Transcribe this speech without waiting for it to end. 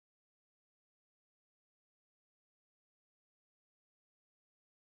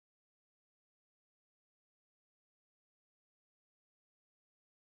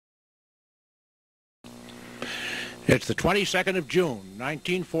It's the 22nd of June,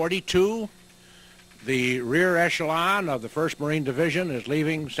 1942. The rear echelon of the 1st Marine Division is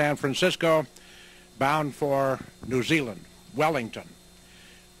leaving San Francisco, bound for New Zealand, Wellington.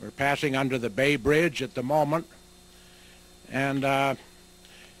 We're passing under the Bay Bridge at the moment, and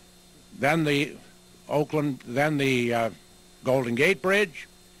then the Golden Gate Bridge,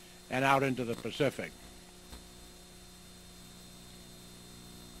 and out into the Pacific.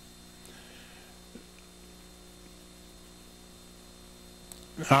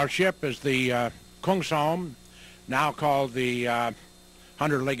 Our ship is the Kungsholm, now called the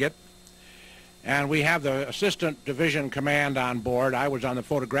Hunter Liggett, and we have the Assistant Division Command on board. I was on the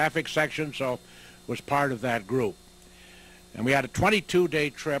photographic section, so was part of that group. And we had a 22-day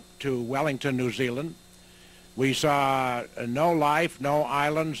trip to Wellington, New Zealand. We saw no life, no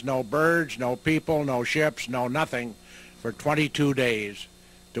islands, no birds, no people, no ships, no nothing for 22 days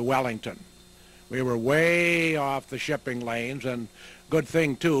to Wellington. We were way off the shipping lanes, and good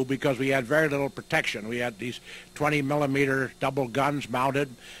thing too, because we had very little protection. We had these 20-millimeter double guns mounted.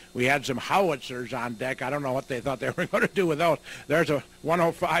 We had some howitzers on deck. I don't know what they thought they were going to do with those. There's a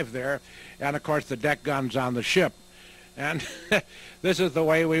 105 there, and of course the deck guns on the ship. And this is the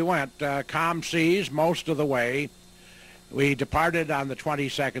way we went. Calm seas most of the way. We departed on the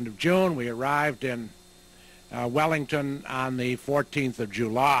 22nd of June. We arrived in Wellington on the 14th of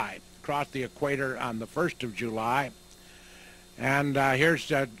July. Crossed the equator on the 1st of July. And here's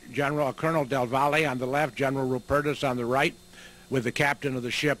Colonel Del Valle on the left, General Rupertus on the right, with the captain of the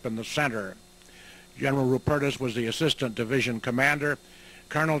ship in the center. General Rupertus was the Assistant Division Commander.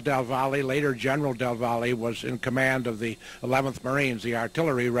 Colonel Del Valle, later General Del Valle, was in command of the 11th Marines, the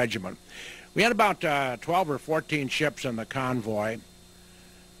artillery regiment. We had about 12 or 14 ships in the convoy,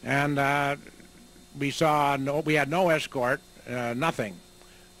 and we had no escort, nothing,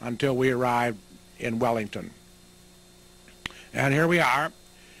 until we arrived in Wellington. And here we are.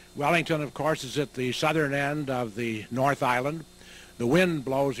 Wellington, of course, is at the southern end of the North Island. The wind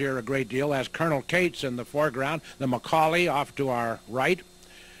blows here a great deal, as Colonel Cates in the foreground, the Macaulay off to our right,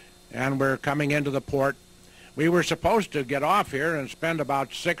 and we're coming into the port. We were supposed to get off here and spend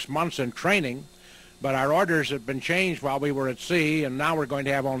about 6 months in training, but our orders had been changed while we were at sea, and now we're going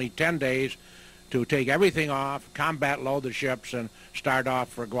to have only 10 days to take everything off, combat load the ships, and start off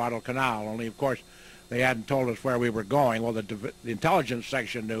for Guadalcanal. Only, of course, they hadn't told us where we were going. Well, the intelligence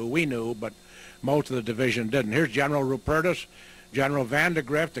section knew, we knew, but most of the division didn't. Here's General Rupertus, General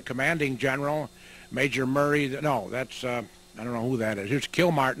Vandegrift, the commanding general, Major Murray. No, that's, I don't know who that is. Here's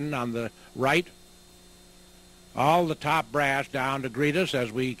Kilmartin on the right. All the top brass down to greet us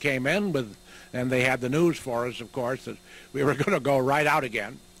as we came in, and they had the news for us, of course, that we were going to go right out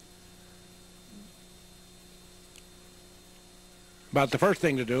again. But the first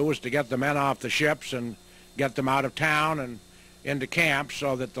thing to do was to get the men off the ships and get them out of town and into camp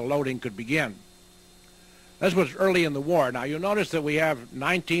so that the loading could begin. This was early in the war. Now, you'll notice that we have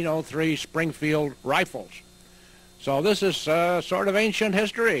 1903 Springfield rifles. So this is sort of ancient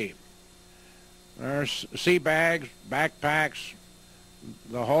history. There's sea bags, backpacks,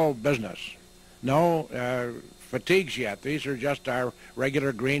 the whole business. No fatigues yet. These are just our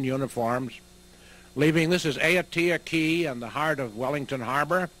regular green uniforms. Leaving, this is Aotea Key in the heart of Wellington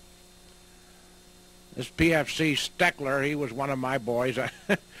Harbor. This PFC Steckler, he was one of my boys.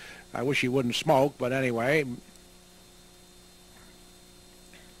 I wish he wouldn't smoke, but anyway.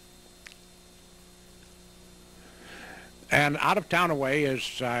 And out of town away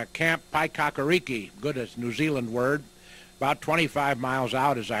is Camp Paikakariki, good as New Zealand word, about 25 miles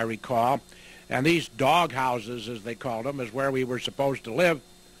out as I recall. And these dog houses, as they called them, is where we were supposed to live.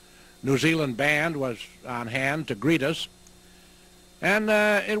 New Zealand band was on hand to greet us, and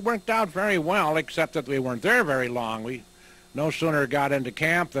it worked out very well, except that we weren't there very long. We no sooner got into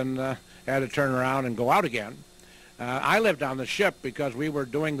camp than had to turn around and go out again. I lived on the ship because we were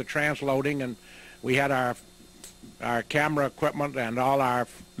doing the transloading, and we had our camera equipment and all our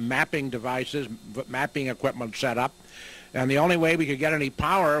mapping devices, mapping equipment set up, and the only way we could get any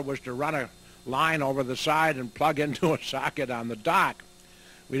power was to run a line over the side and plug into a socket on the dock.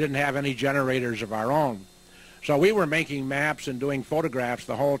 We didn't have any generators of our own. So we were making maps and doing photographs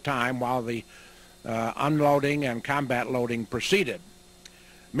the whole time while the unloading and combat loading proceeded.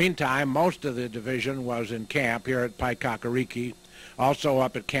 Meantime, most of the division was in camp here at Paikakariki, also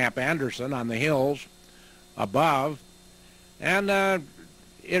up at Camp Anderson on the hills above, and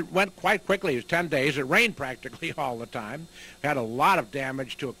it went quite quickly. It was 10 days. It rained practically all the time. We had a lot of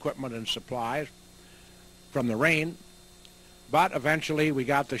damage to equipment and supplies from the rain. But eventually we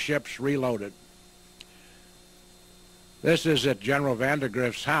got the ships reloaded. This is at General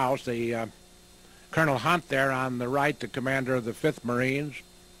Vandegrift's house. The Colonel Hunt there on the right, the commander of the 5th Marines.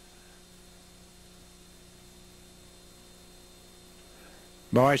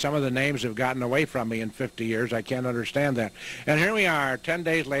 Boy, some of the names have gotten away from me in 50 years. I can't understand that. And here we are, 10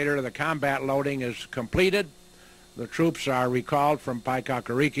 days later. The combat loading is completed. The troops are recalled from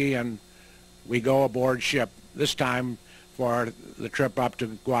Paikakariki, and we go aboard ship, this time for the trip up to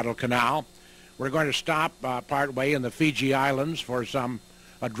Guadalcanal. We're going to stop part way in the Fiji Islands for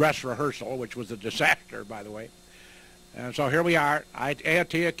a dress rehearsal, which was a disaster, by the way. And so here we are,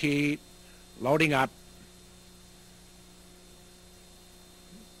 Aotearoa, loading up.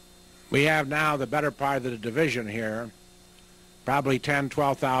 We have now the better part of the division here, probably 10,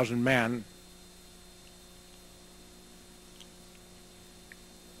 12,000 men.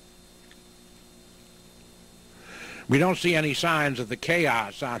 We don't see any signs of the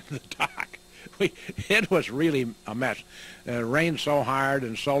chaos on the dock. It was really a mess. It rained so hard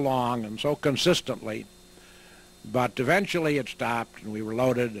and so long and so consistently, but eventually it stopped and we were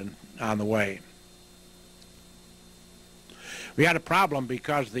loaded and on the way. We had a problem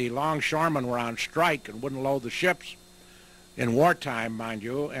because the longshoremen were on strike and wouldn't load the ships in wartime, mind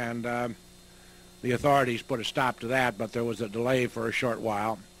you, and the authorities put a stop to that, but there was a delay for a short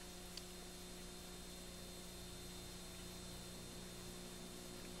while.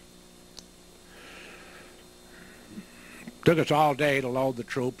 Took us all day to load the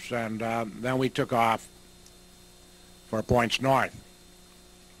troops, and then we took off for points north.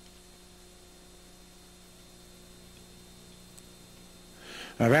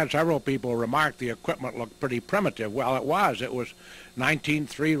 I've had several people remark the equipment looked pretty primitive. Well, it was. It was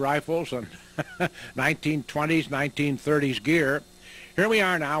 1903 rifles and 1920s, 1930s gear. Here we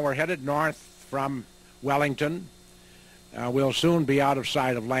are now. We're headed north from Wellington. We'll soon be out of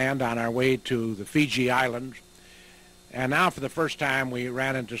sight of land on our way to the Fiji Islands. And now for the first time we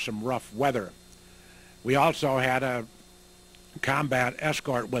ran into some rough weather. We also had a combat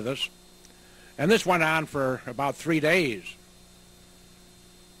escort with us. And this went on for about 3 days.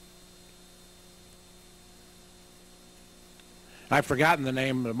 I've forgotten the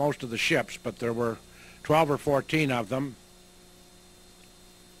name of most of the ships, but there were 12 or 14 of them.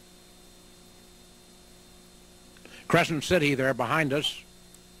 Crescent City there behind us.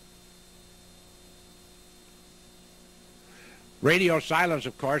 Radio silence,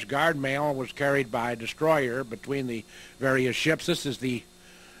 of course. Guard mail was carried by destroyer between the various ships. This is the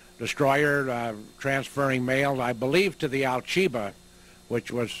destroyer transferring mail, I believe, to the Alchiba, which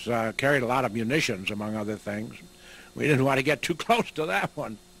was carried a lot of munitions, among other things. We didn't want to get too close to that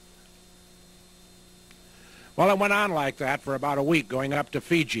one. Well, it went on like that for about a week, going up to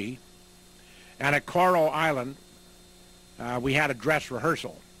Fiji. And at Coral Island, we had a dress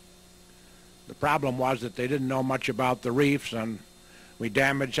rehearsal. The problem was that they didn't know much about the reefs, and we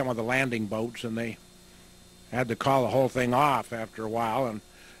damaged some of the landing boats, and they had to call the whole thing off after a while and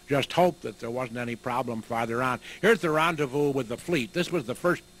just hope that there wasn't any problem farther on. Here's the rendezvous with the fleet. This was the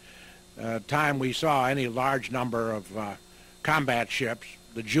first time we saw any large number of combat ships.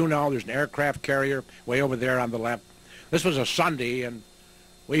 The Juno, there's an aircraft carrier way over there on the left. This was a Sunday, and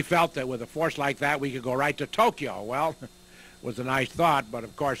we felt that with a force like that we could go right to Tokyo. Well, it was a nice thought, but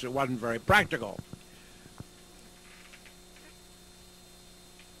of course it wasn't very practical.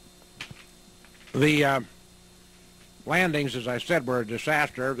 The landings, as I said, were a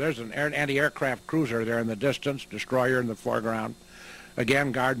disaster. There's an anti-aircraft cruiser there in the distance, destroyer in the foreground.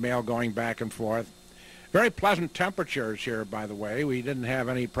 Again, guard mail going back and forth. Very pleasant temperatures here, by the way. We didn't have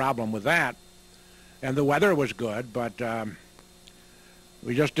any problem with that. And the weather was good, but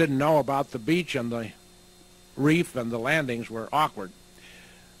we just didn't know about the beach, and the reef and the landings were awkward.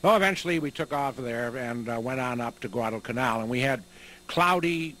 Well, eventually we took off there and went on up to Guadalcanal, and we had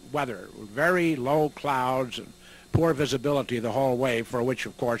cloudy weather, very low clouds and poor visibility the whole way, for which,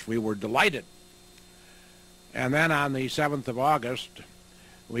 of course, we were delighted. And then on the 7th of August,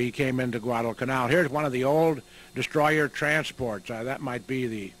 we came into Guadalcanal. Here's one of the old destroyer transports. That might be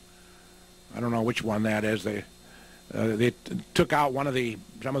the, I don't know which one that is. They took out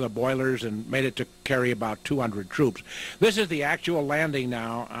some of the boilers and made it to carry about 200 troops. This is the actual landing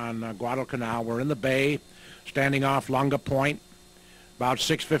now on Guadalcanal. We're in the bay, standing off Lunga Point, about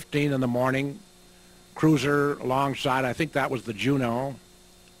 6:15 in the morning. Cruiser alongside, I think that was the Juno.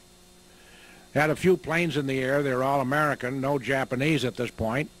 Had a few planes in the air. They were all American, no Japanese at this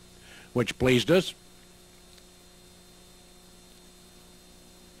point, which pleased us.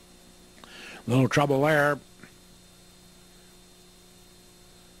 A little trouble there.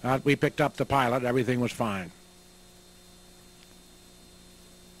 We picked up the pilot. Everything was fine.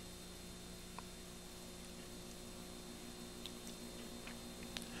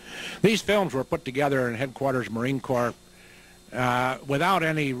 These films were put together in Headquarters Marine Corps without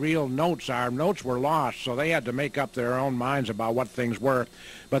any real notes. Our notes were lost, so they had to make up their own minds about what things were.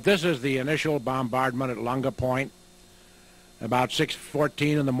 But this is the initial bombardment at Lunga Point. About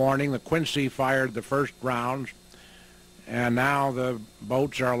 6:14 in the morning, the Quincy fired the first rounds, and now the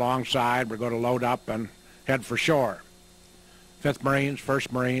boats are alongside. We're going to load up and head for shore. 5th Marines,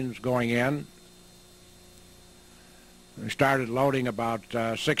 1st Marines going in. We started loading about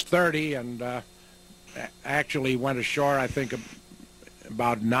 6:30 and actually went ashore, I think,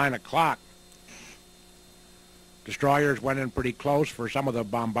 about 9 o'clock. Destroyers went in pretty close for some of the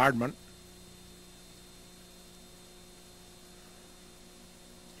bombardment.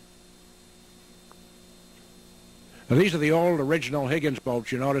 Now, these are the old original Higgins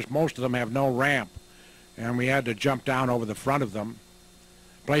boats. You notice most of them have no ramp, and we had to jump down over the front of them.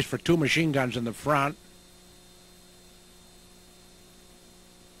 Place for 2 machine guns in the front.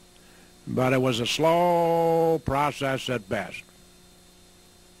 But it was a slow process at best.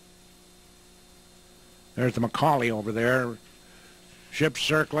 There's the Macaulay over there. Ships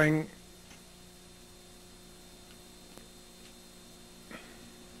circling.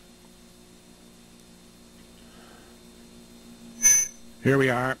 Here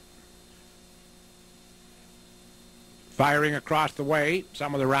we are. Firing across the way.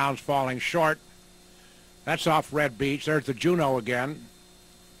 Some of the rounds falling short. That's off Red Beach. There's the Juno again.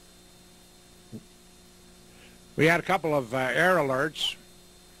 We had a couple of air alerts.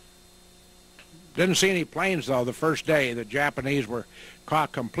 Didn't see any planes, though, the first day. The Japanese were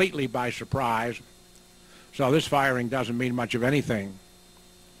caught completely by surprise. So this firing doesn't mean much of anything.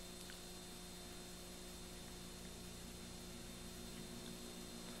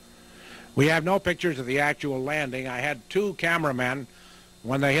 We have no pictures of the actual landing. I had 2 cameramen.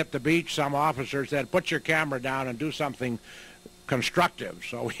 When they hit the beach, some officers said, "Put your camera down and do something constructive."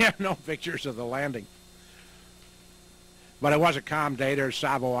 So we have no pictures of the landing. But it was a calm day. There's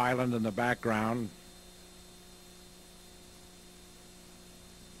Savo Island in the background.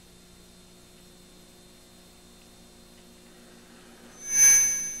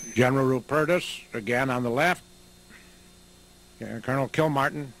 General Rupertus, again on the left. Colonel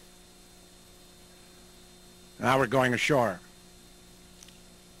Kilmartin. Now we're going ashore.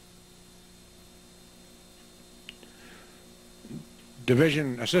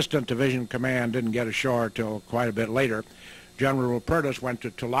 Assistant Division Command didn't get ashore till quite a bit later. General Rupertus went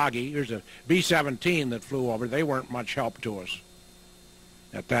to Tulagi. Here's a B-17 that flew over. They weren't much help to us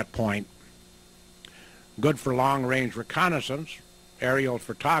at that point. Good for long-range reconnaissance, aerial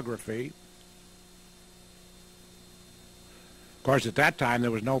photography. Of course, at that time,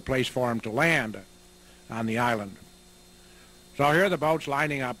 there was no place for them to land on the island. So here are the boats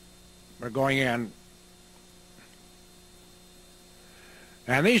lining up. We're going in.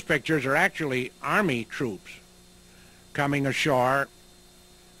 And these pictures are actually Army troops coming ashore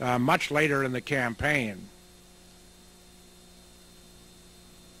much later in the campaign.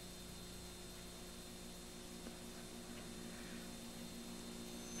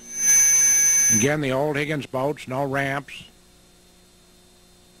 Again, the old Higgins boats, no ramps.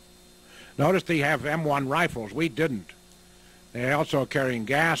 Notice they have M1 rifles. We didn't. They're also carrying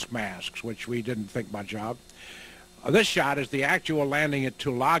gas masks, which we didn't think much of. This shot is the actual landing at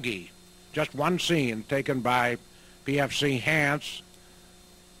Tulagi. Just one scene taken by PFC Hance.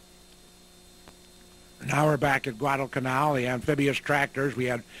 Now we're back at Guadalcanal, the amphibious tractors. We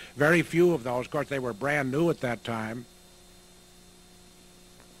had very few of those. Of course, they were brand new at that time.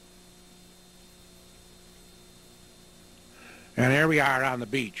 And here we are on the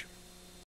beach.